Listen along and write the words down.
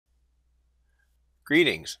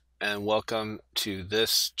Greetings and welcome to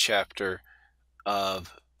this chapter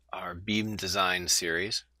of our beam design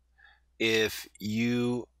series. If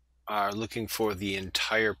you are looking for the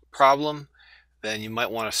entire problem, then you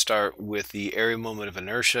might want to start with the area moment of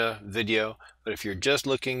inertia video. But if you're just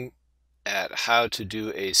looking at how to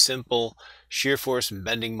do a simple shear force and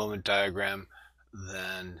bending moment diagram,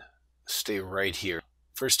 then stay right here.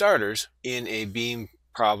 For starters, in a beam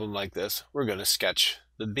problem like this, we're going to sketch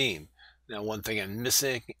the beam. Now, one thing I'm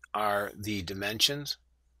missing are the dimensions.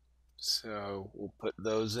 So we'll put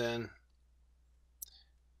those in.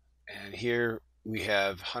 And here we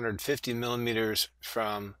have 150 millimeters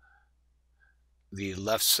from the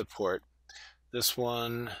left support. This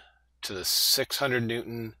one to the 600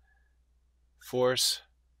 Newton force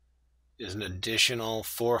is an additional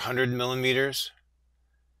 400 millimeters.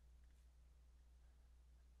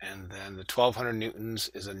 And then the 1200 Newtons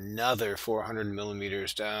is another 400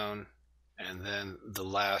 millimeters down. And then the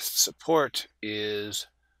last support is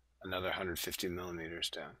another 150 millimeters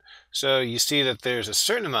down. So you see that there's a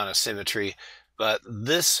certain amount of symmetry, but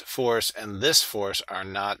this force and this force are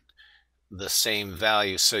not the same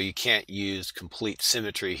value, so you can't use complete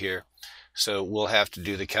symmetry here. So we'll have to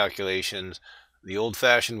do the calculations the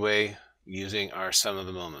old-fashioned way using our sum of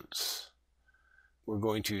the moments. We're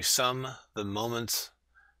going to sum the moments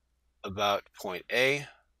about point A,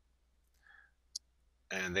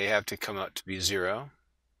 and they have to come out to be 0.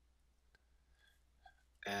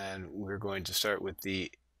 And we're going to start with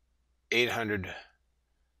the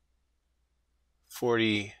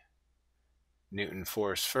 840 Newton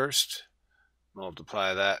force first,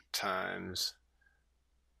 multiply that times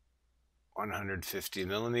 150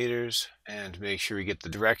 millimeters, and make sure we get the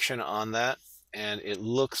direction on that. And it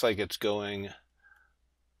looks like it's going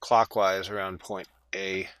clockwise around point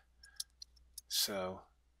A, so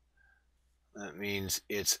that means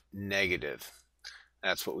it's negative.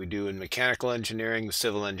 That's what we do in mechanical engineering. The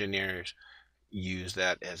civil engineers use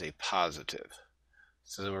that as a positive.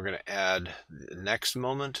 So then we're going to add the next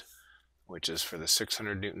moment, which is for the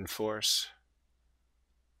 600 Newton force.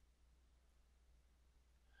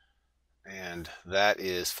 And that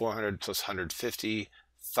is 400 plus 150,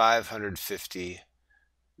 550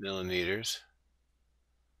 millimeters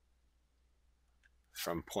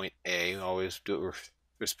from point A. Always do it with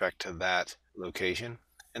respect to that location.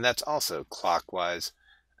 And that's also clockwise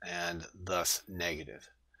and thus negative.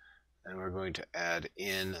 And we're going to add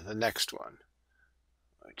in the next one,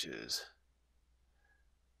 which is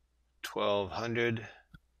 1200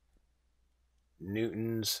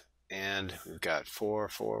 newtons, and we've got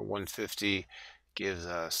 150 gives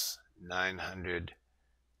us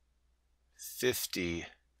 950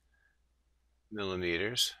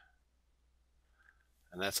 millimeters.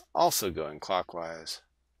 And that's also going clockwise.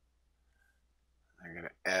 I'm going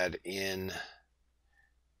to add in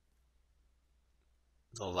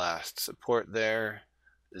the last support there,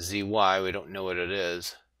 zy, we don't know what it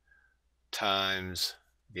is, times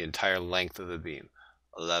the entire length of the beam,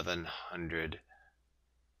 1100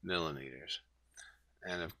 millimeters.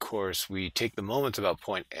 And of course, we take the moments about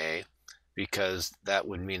point A because that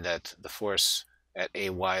would mean that the force at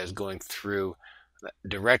AY is going through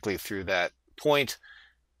directly through that point,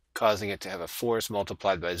 causing it to have a force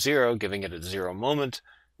multiplied by 0, giving it a 0 moment,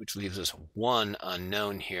 which leaves us 1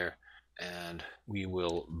 unknown here. And we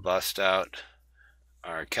will bust out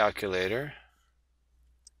our calculator.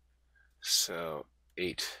 So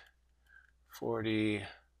 840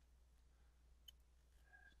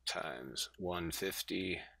 times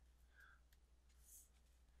 150.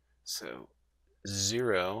 So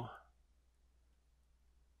 0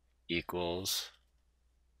 equals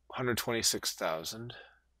 126,000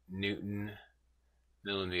 Newton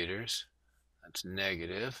millimeters. That's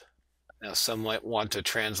negative. Now, some might want to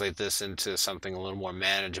translate this into something a little more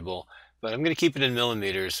manageable, but I'm going to keep it in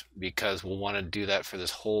millimeters because we'll want to do that for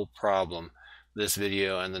this whole problem, this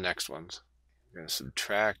video and the next ones. We're going to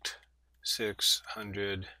subtract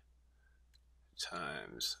 600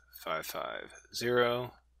 times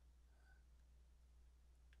 550,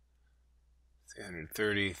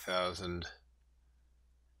 330,000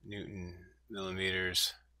 Newton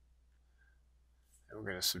millimeters. And we're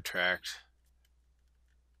going to subtract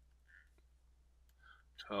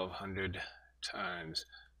 1200 times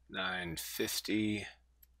 950,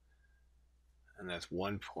 and that's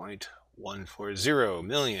 1.140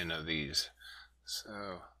 million of these.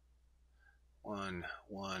 So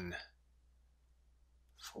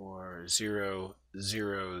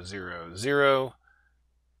 1,140,000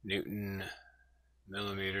 Newton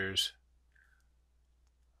millimeters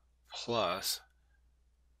plus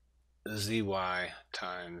zy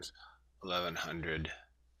times 1100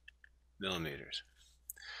 millimeters.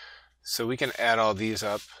 So we can add all these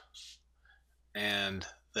up and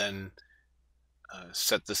then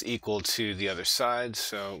set this equal to the other side.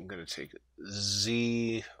 So I'm going to take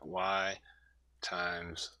zy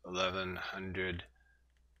times 1100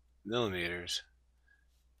 millimeters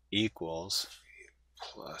equals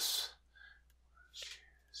plus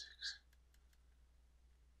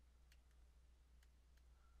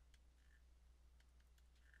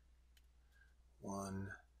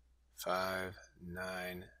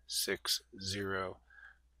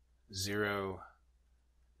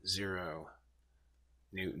 1596000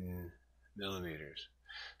 Newton millimeters.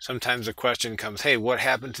 Sometimes the question comes, hey, what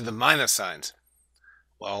happened to the minus signs?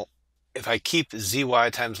 Well, if I keep zy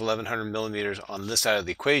times 1100 millimeters on this side of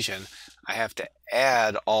the equation, I have to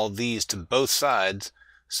add all these to both sides,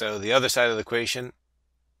 so the other side of the equation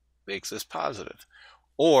makes this positive.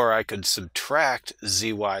 Or I could subtract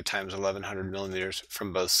zy times 1100 millimeters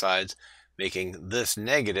from both sides, making this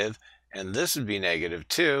negative, and this would be negative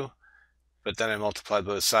too, but then I multiply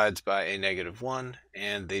both sides by a -1,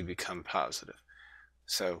 and they become positive.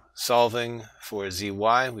 So solving for zy,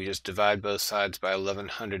 we just divide both sides by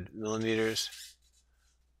 1100 millimeters.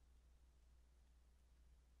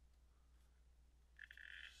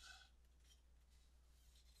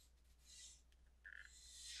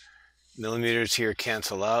 Millimeters here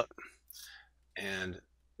cancel out, and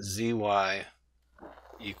zy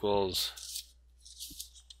equals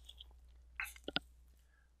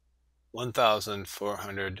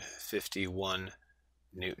 1,451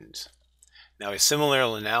 newtons. Now a similar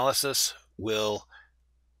analysis will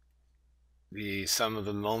be sum of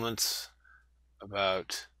the moments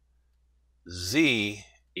about z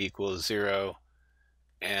equals 0,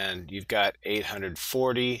 and you've got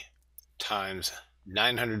 840 times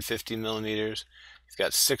 950 millimeters. You've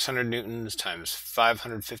got 600 newtons times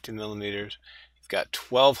 550 millimeters. You've got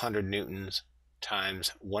 1200 newtons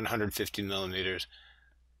times 150 millimeters.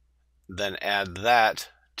 Then add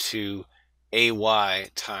that to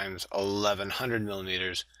AY times 1100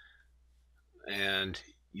 millimeters, and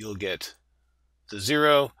you'll get the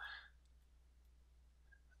 0,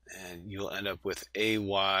 and you'll end up with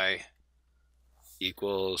AY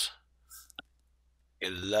equals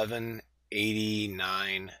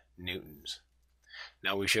 1189 newtons.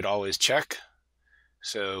 Now we should always check,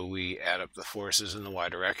 so we add up the forces in the y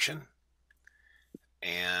direction,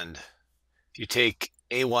 and if you take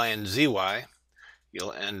AY and ZY,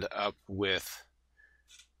 you'll end up with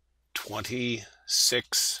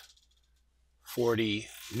 2640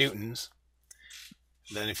 newtons.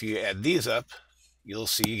 Then if you add these up, you'll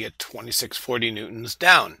see you get 2640 newtons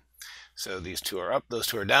down. So these two are up, those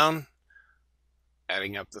two are down,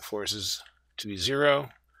 adding up the forces to be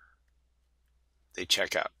 0, they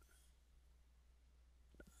check out.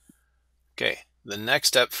 Okay, the next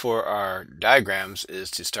step for our diagrams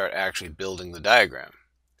is to start actually building the diagram.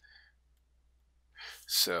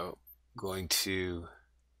 So going to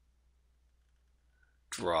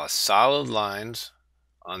draw solid lines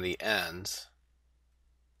on the ends,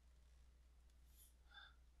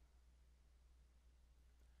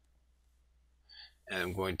 and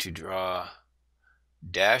I'm going to draw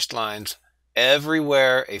dashed lines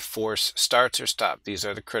everywhere a force starts or stops. These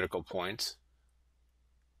are the critical points.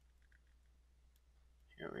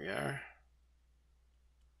 Here we are.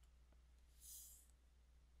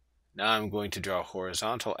 Now I'm going to draw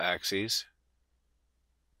horizontal axes,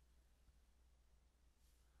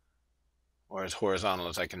 or as horizontal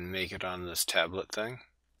as I can make it on this tablet thing.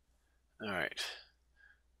 All right.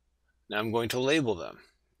 Now I'm going to label them.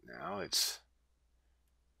 Now it's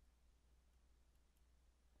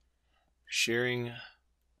shearing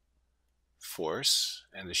force,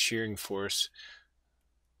 and the shearing force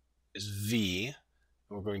is V, and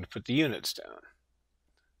we're going to put the units down.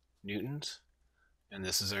 Newtons, and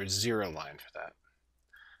this is our 0 line for that.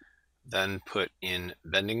 Then put in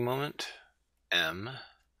bending moment, M,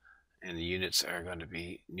 and the units are going to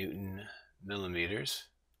be Newton millimeters,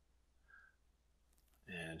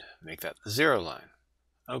 and make that the 0 line.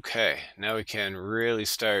 Okay, now we can really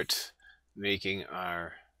start making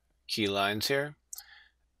our key lines here,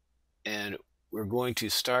 and we're going to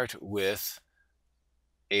start with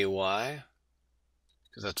AY,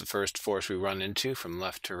 because that's the first force we run into from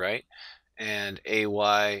left to right, and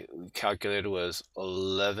AY we calculated was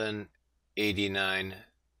 1189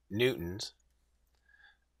 newtons,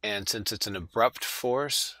 and since it's an abrupt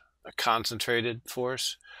force, a concentrated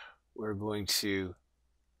force, we're going to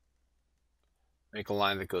make a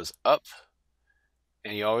line that goes up,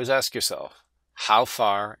 and you always ask yourself, how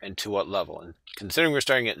far and to what level? And considering we're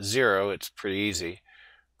starting at 0, it's pretty easy.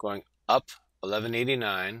 Going up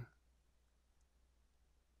 1189,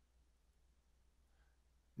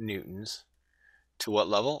 newtons to what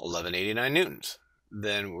level? 1189 newtons.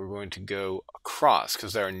 Then we're going to go across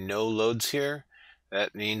because there are no loads here.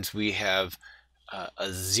 That means we have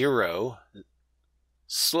a zero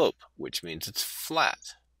slope, which means it's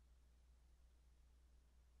flat.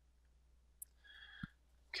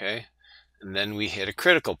 Okay, and then we hit a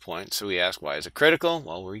critical point. So we ask, why is it critical?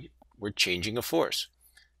 Well, we're changing a force.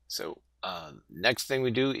 So next thing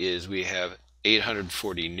we do is we have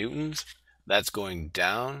 840 newtons. That's going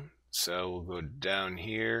down. So we'll go down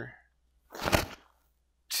here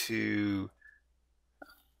to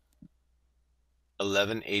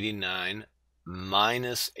 1189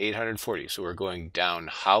 minus 840. So we're going down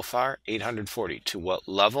how far? 840. To what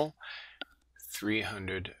level?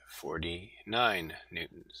 349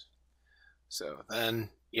 newtons. So then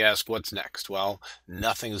you ask, what's next? Well,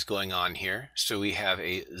 nothing's going on here. So we have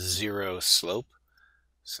a zero slope.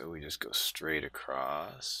 So we just go straight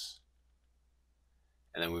across.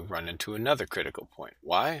 And then we run into another critical point.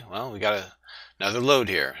 Why? Well, we got another load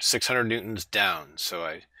here, 600 newtons down. So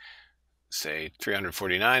I say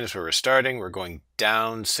 349 is where we're starting. We're going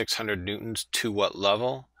down 600 newtons to what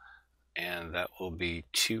level? And that will be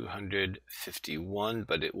 251,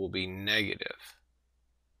 but it will be negative.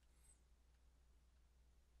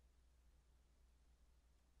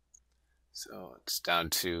 So it's down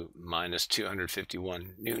to minus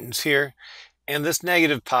 251 newtons here. And this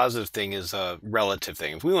negative positive thing is a relative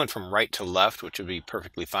thing. If we went from right to left, which would be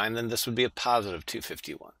perfectly fine, then this would be a positive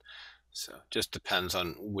 251. So it just depends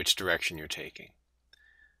on which direction you're taking.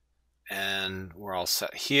 And we're all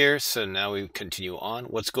set here. So now we continue on.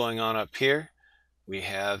 What's going on up here? We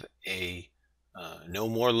have no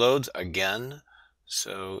more loads again.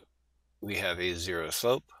 So we have a zero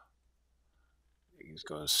slope. He's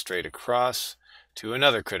going straight across to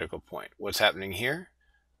another critical point. What's happening here?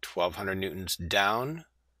 1200 newtons down.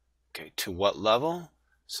 Okay, to what level?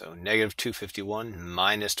 So negative 251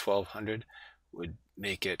 minus 1200 would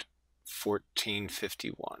make it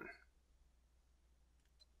 1451.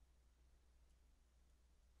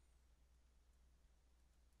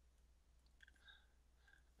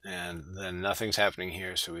 And then nothing's happening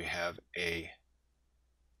here, so we have a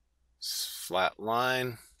flat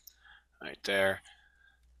line right there.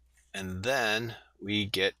 And then we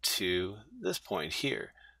get to this point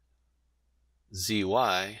here. Zy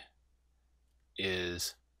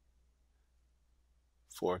is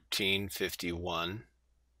 1451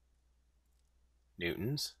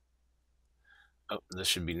 newtons. Oh, this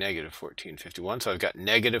should be negative 1451. So I've got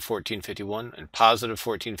negative 1451 and positive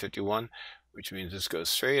 1451, which means this goes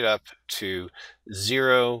straight up to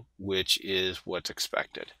 0, which is what's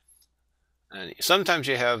expected. And sometimes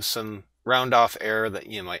you have some round off error that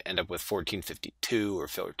you might end up with 1452 or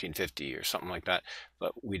 1450 or something like that,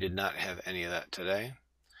 but we did not have any of that today.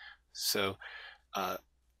 So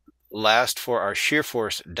last for our shear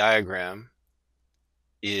force diagram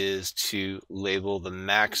is to label the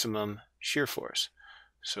maximum shear force.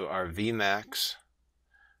 So our Vmax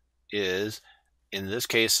is, in this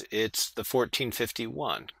case, it's the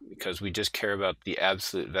 1451 because we just care about the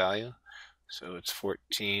absolute value. So it's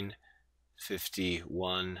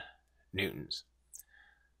 1451 newtons.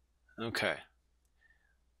 Okay.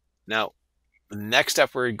 Now, the next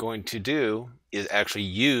step we're going to do is actually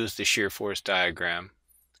use the shear force diagram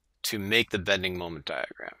to make the bending moment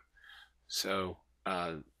diagram. So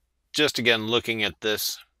just again, looking at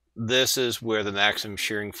this, this is where the maximum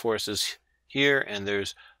shearing force is here, and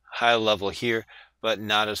there's high level here, but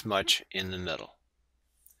not as much in the middle.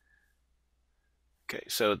 Okay,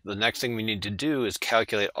 so the next thing we need to do is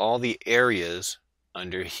calculate all the areas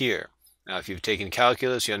under here. Now, if you've taken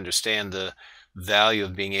calculus, you understand the value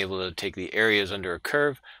of being able to take the areas under a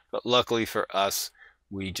curve, but luckily for us,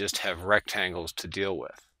 we just have rectangles to deal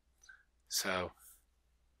with. So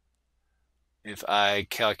if I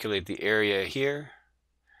calculate the area here,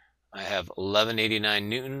 I have 1189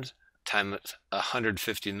 newtons times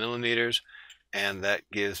 150 millimeters, and that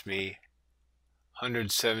gives me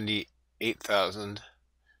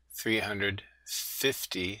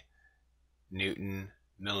 178,350 Newton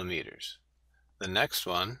millimeters. The next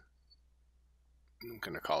one, I'm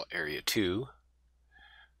going to call area 2,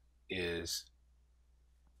 is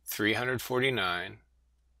 349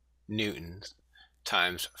 newtons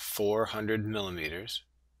times 400 millimeters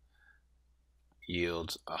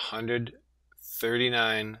yields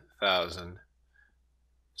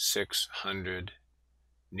 139,600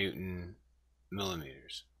 Newton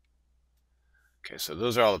millimeters. Okay, so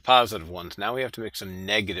those are all the positive ones. Now we have to make some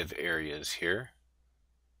negative areas here.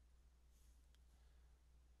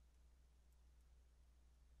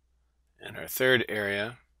 And our third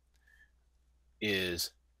area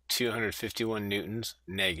is 251 newtons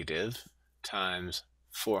negative times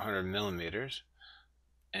 400 millimeters,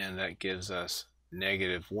 and that gives us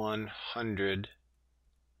negative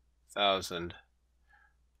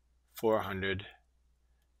 100,400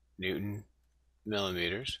 Newton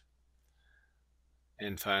millimeters.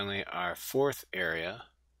 And finally, our fourth area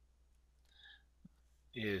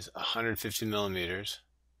is 150 millimeters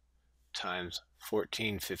times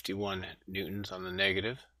 1451 newtons on the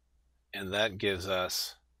negative, and that gives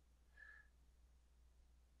us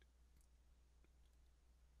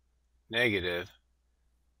negative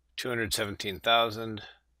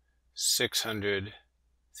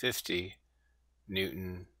 217,650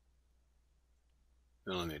 Newton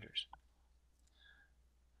millimeters.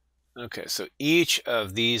 Okay, so each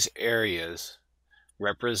of these areas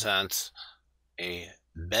represents a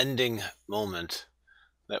bending moment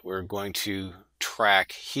that we're going to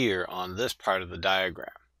track here on this part of the diagram.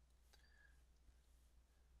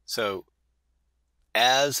 So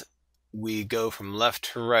as we go from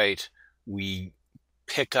left to right, we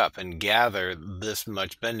pick up and gather this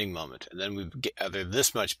much bending moment, and then we gather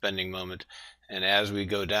this much bending moment, and as we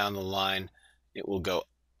go down the line, it will go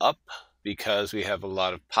up because we have a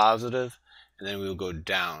lot of positive, and then we will go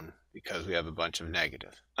down because we have a bunch of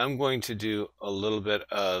negative. I'm going to do a little bit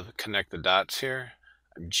of connect the dots here.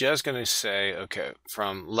 I'm just going to say, okay,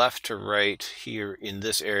 from left to right here in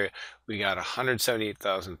this area, we got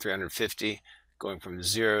 178,350 going from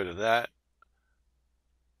 0 to that.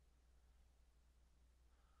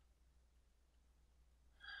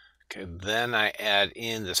 Okay, then I add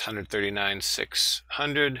in this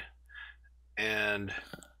 139,600, and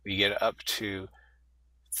we get up to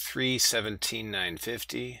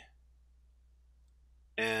 317,950,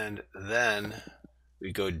 and then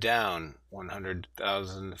we go down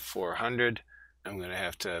 100,400. I'm going to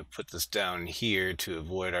have to put this down here to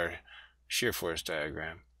avoid our shear force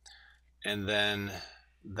diagram, and then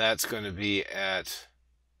that's going to be at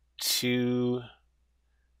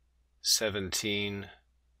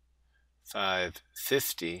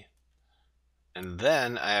 217,550, and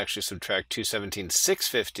then I actually subtract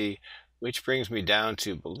 217,650, which brings me down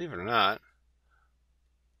to, believe it or not,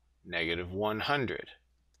 negative 100.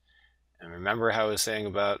 And remember how I was saying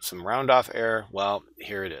about some round off error? Well,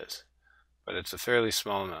 here it is, but it's a fairly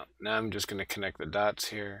small amount. Now I'm just going to connect the dots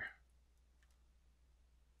here.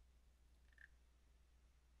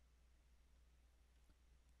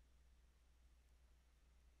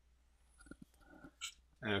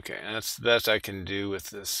 Okay, and that's the best I can do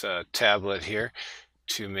with this tablet here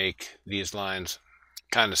to make these lines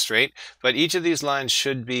kind of straight. But each of these lines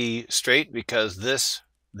should be straight because this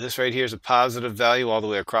right here is a positive value all the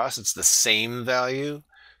way across. It's the same value.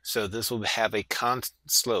 So this will have a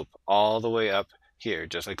constant slope all the way up here,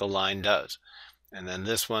 just like a line does. And then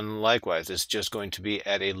this one likewise is just going to be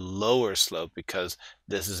at a lower slope because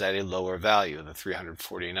this is at a lower value, the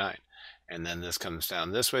 349. And then this comes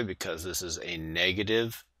down this way because this is a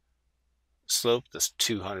negative slope, this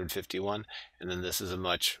 251, and then this is a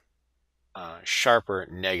much sharper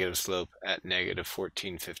negative slope at negative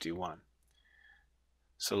 1451.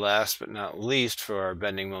 So last but not least, for our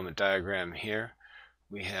bending moment diagram here,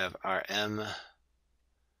 we have our M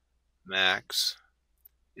max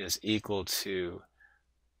is equal to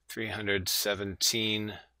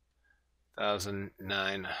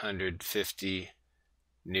 317,950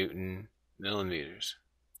 Newton millimeters.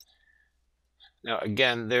 Now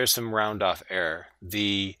again, there's some round off error.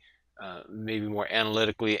 The maybe more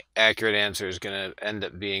analytically accurate answer is going to end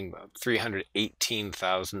up being about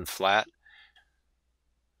 318,000 flat,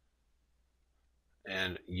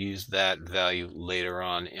 and use that value later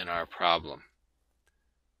on in our problem.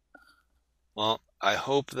 Well, I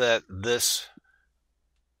hope that this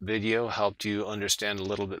video helped you understand a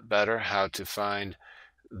little bit better how to find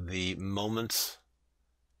the moments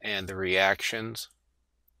and the reactions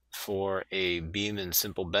for a beam in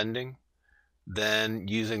simple bending. Then,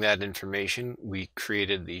 using that information, we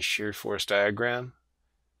created the shear force diagram.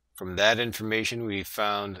 From that information, we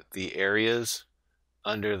found the areas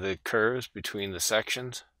under the curves between the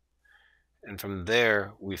sections. And from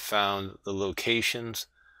there, we found the locations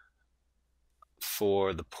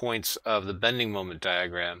for the points of the bending moment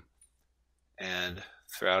diagram. And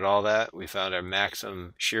throughout all that, we found our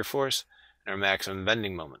maximum shear force and our maximum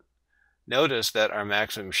bending moment. Notice that our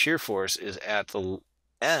maximum shear force is at the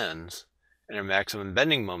ends and our maximum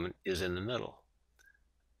bending moment is in the middle.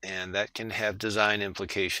 And that can have design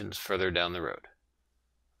implications further down the road.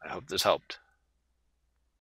 I hope this helped.